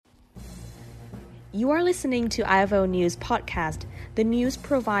You are listening to IFO News Podcast. The news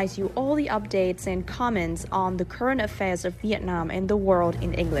provides you all the updates and comments on the current affairs of Vietnam and the world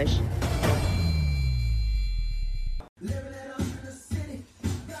in English.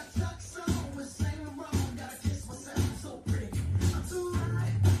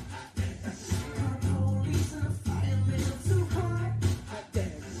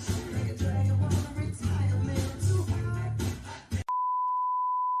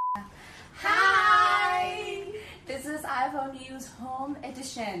 This is IFO News Home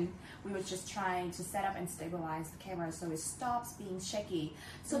Edition. We were just trying to set up and stabilize the camera so it stops being shaky.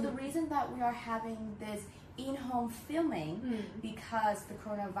 So the reason that we are having this in-home filming because the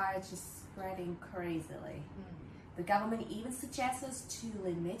coronavirus is spreading crazily. The government even suggests us to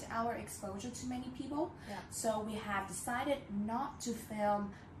limit our exposure to many people. So we have decided not to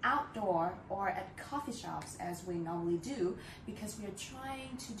film outdoor or at coffee shops as we normally do, because we are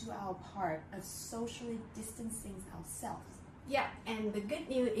trying to do our part of socially distancing ourselves. Yeah, and the good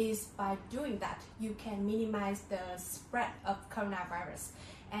news is by doing that, you can minimize the spread of coronavirus.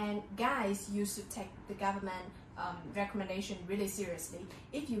 And guys, you should take the government recommendation really seriously.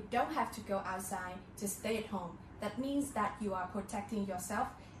 If you don't have to go outside, just stay at home. That means that you are protecting yourself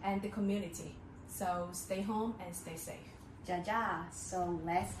and the community. So stay home and stay safe. So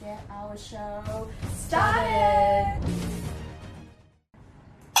let's get our show started.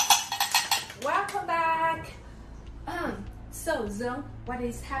 Welcome back. So Zung, what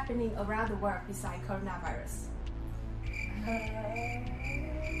is happening around the world besides coronavirus?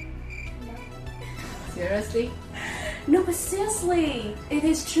 Seriously? No, but seriously, it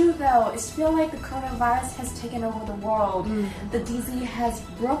is true though. It feels like the coronavirus has taken over the world. The disease has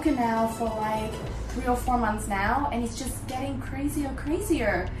broken out for like 3 or 4 months now, and it's just getting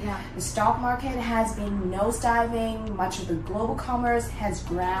crazier. The stock market has been nosediving, much of the global commerce has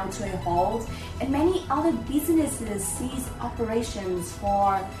ground to a halt, and many other businesses cease operations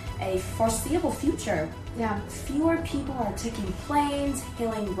for a foreseeable future. Fewer people are taking planes,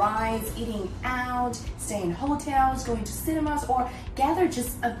 hailing rides, eating out, staying in hotels, going to cinemas, or gather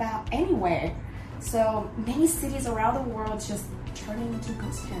just about anywhere. So many cities around the world just turning into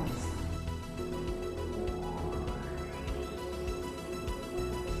ghost towns.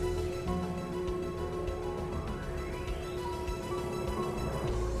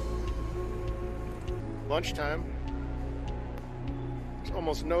 Lunchtime, there's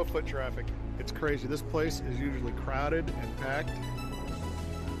almost no foot traffic. It's crazy. This place is usually crowded and packed.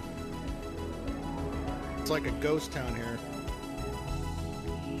 It's like a ghost town here.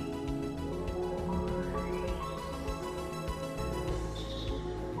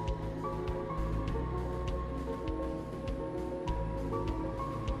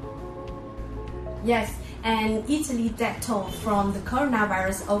 Yes, and Italy's death toll from the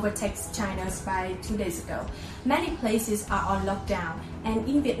coronavirus overtakes China's by 2 days ago. Many places are on lockdown, and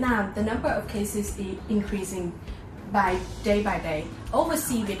in Vietnam, the number of cases is increasing by day.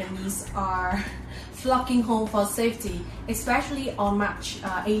 Overseas Vietnamese are flocking home for safety, especially on March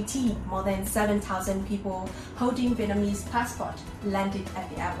 18. More than 7,000 people holding Vietnamese passport landed at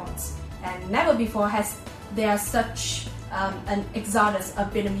the airports, and never before has there such an exodus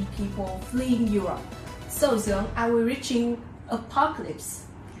of Vietnamese people fleeing Europe. So Zung, are we reaching apocalypse?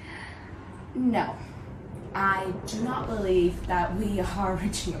 No, I do not believe that we are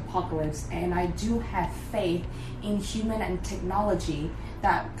reaching apocalypse, and I do have faith in human and technology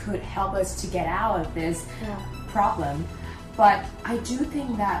that could help us to get out of this problem. But I do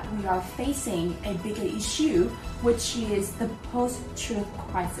think that we are facing a bigger issue, which is the post-truth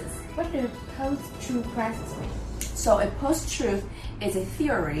crisis. What does post-truth crisis mean? So a post-truth is a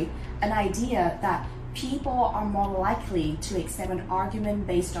theory, an idea that people are more likely to accept an argument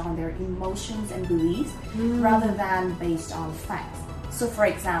based on their emotions and beliefs rather than based on facts. So for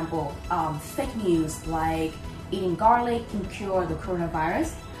example, fake news like eating garlic can cure the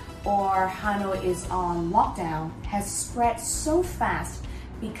coronavirus, or Hanoi is on lockdown has spread so fast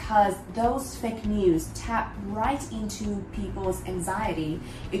because those fake news tap right into people's anxiety.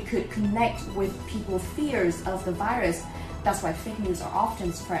 It could connect with people's fears of the virus. That's why fake news are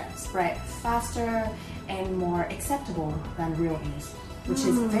often spread faster and more acceptable than real news, which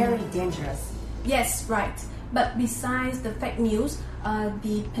is very dangerous. Yes, right. But besides the fake news,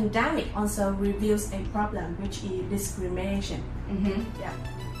 the pandemic also reveals a problem, which is discrimination.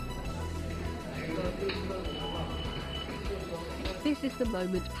 This is the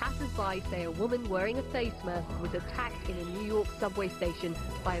moment passers-by say a woman wearing a face mask was attacked in a New York subway station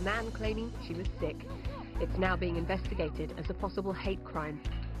by a man claiming she was sick. It's now being investigated as a possible hate crime.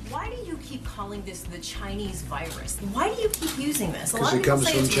 Why do you keep calling this the Chinese virus? Why do you keep using this? A lot Because of it people comes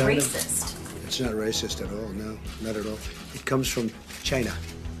say from it's China. racist. It's not racist at all, no, not at all. It comes from China.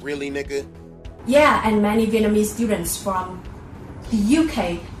 Really, nigga? Yeah, and many Vietnamese students from the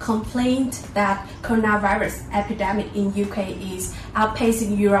UK complained that coronavirus epidemic in UK is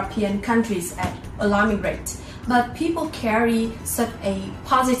outpacing European countries at alarming rate. But people carry such a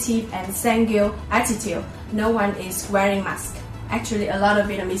positive and sanguine attitude. No one is wearing mask. Actually, a lot of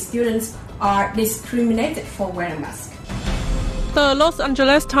Vietnamese students are discriminated for wearing mask. Tờ Los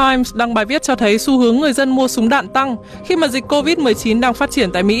Angeles Times đăng bài viết cho thấy xu hướng người dân mua súng đạn tăng khi mà dịch Covid-19 đang phát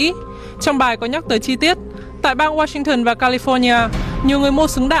triển tại Mỹ. Trong bài có nhắc tới chi tiết, tại bang Washington và California, nhiều người mua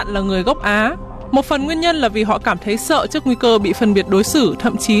súng đạn là người gốc Á. Một phần nguyên nhân là vì họ cảm thấy sợ trước nguy cơ bị phân biệt đối xử,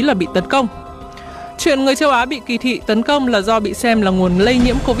 thậm chí là bị tấn công. Chuyện người châu Á bị kỳ thị tấn công là do bị xem là nguồn lây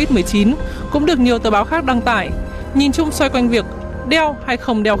nhiễm Covid-19 cũng được nhiều tờ báo khác đăng tải. Nhìn chung xoay quanh việc đeo hay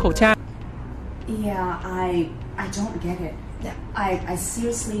không đeo khẩu trang. Yeah, I don't get it. I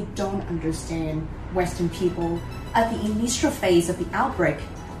seriously don't understand Western people. At the initial phase of the outbreak,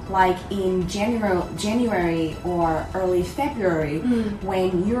 like in January or early February,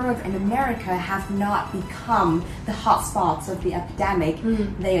 when Europe and America have not become the hotspots of the epidemic,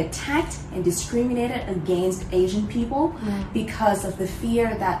 they attacked and discriminated against Asian people because of the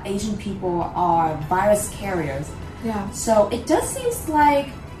fear that Asian people are virus carriers. Yeah. So it does seem like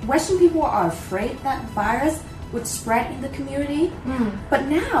Western people are afraid that virus would spread in the community. But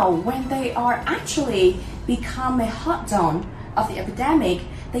now, when they are actually become a hot zone of the epidemic,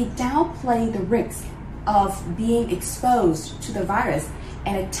 they downplay the risk of being exposed to the virus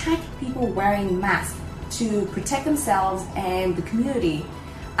and attack people wearing masks to protect themselves and the community.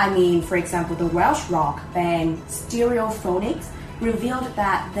 I mean, for example, the Welsh rock band Stereophonics revealed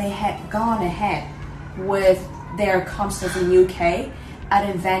that they had gone ahead with their concerts in UK at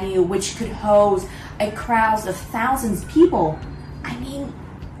a venue which could hold a crowd of thousands of people. I mean,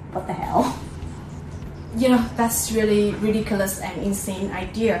 what the hell? You know, that's really ridiculous and insane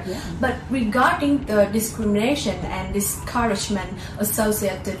idea. Yeah. But regarding the discrimination and discouragement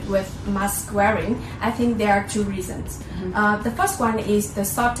associated with mask wearing, I think there are two reasons. The first one is the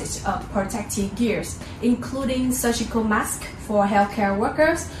shortage of protective gears, including surgical masks for healthcare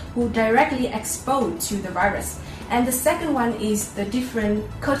workers who directly exposed to the virus. And the second one is the different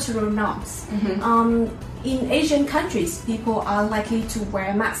cultural norms. In Asian countries, people are likely to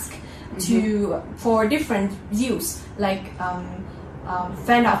wear masks for different use, like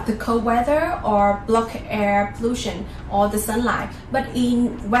fend off the cold weather or block air pollution or the sunlight. But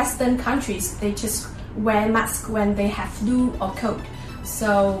in Western countries, they just wear masks when they have flu or cold.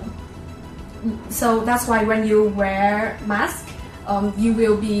 So that's why when you wear mask, you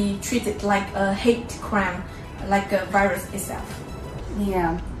will be treated like a hate crime, like a virus itself.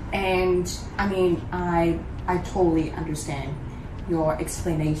 Yeah, and I mean, I totally understand your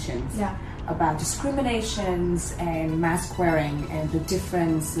explanations about discriminations and mask wearing and the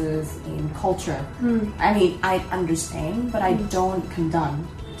differences in culture. I mean, I understand, but I don't condone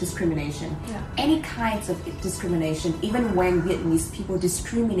discrimination. Any kinds of discrimination, even when Vietnamese people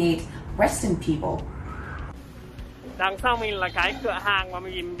discriminate Western people. Đằng sau mình là cái cửa hàng mà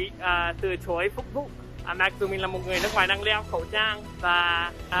mình bị từ chối phục vụ. Mặc dù mình là một người nước ngoài đang đeo khẩu trang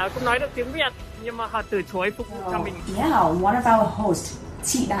và cũng nói được tiếng Việt, nhưng mà họ từ chối phục vụ cho mình. Yeah, one of our hosts,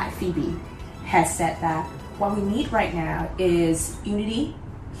 Chị Đại Phoebe, has said that what we need right now is unity,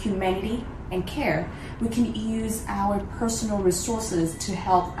 humanity, and care. We can use our personal resources to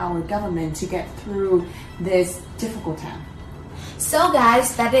help our government to get through this difficult time. So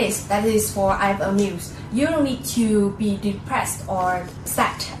guys, that is for IFO News. You don't need to be depressed or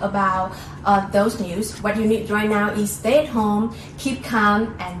sad about those news. What you need right now is stay at home, keep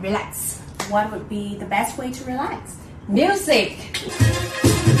calm, and relax. What would be the best way to relax? Music!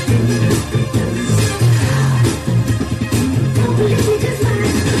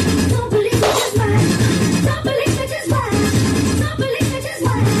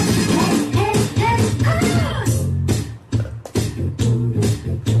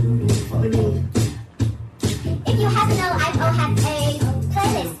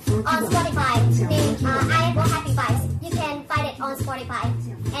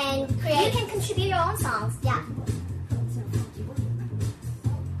 Songs, yeah.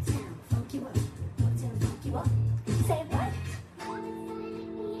 Say what?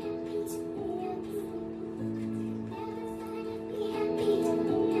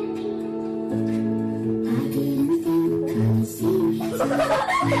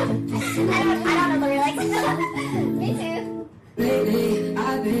 I don't know the lyrics. Me too. Lately,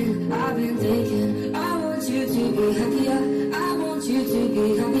 I've been thinking, I want you to be happier. I want you to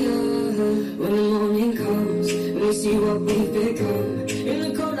be happier. When the morning comes, we see what we've become. In the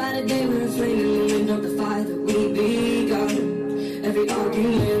cold light of day, we're afraid every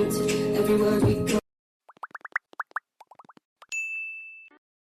argument, every word we go.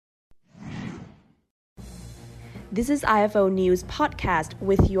 This is IFO News Podcast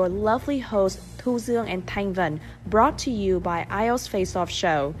with your lovely hosts Thu Dương and Thanh Vân, brought to you by IELTS Face Off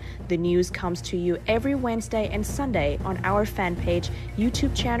Show. The news comes to you every Wednesday and Sunday on our fan page,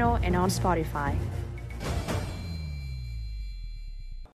 YouTube channel, and on Spotify.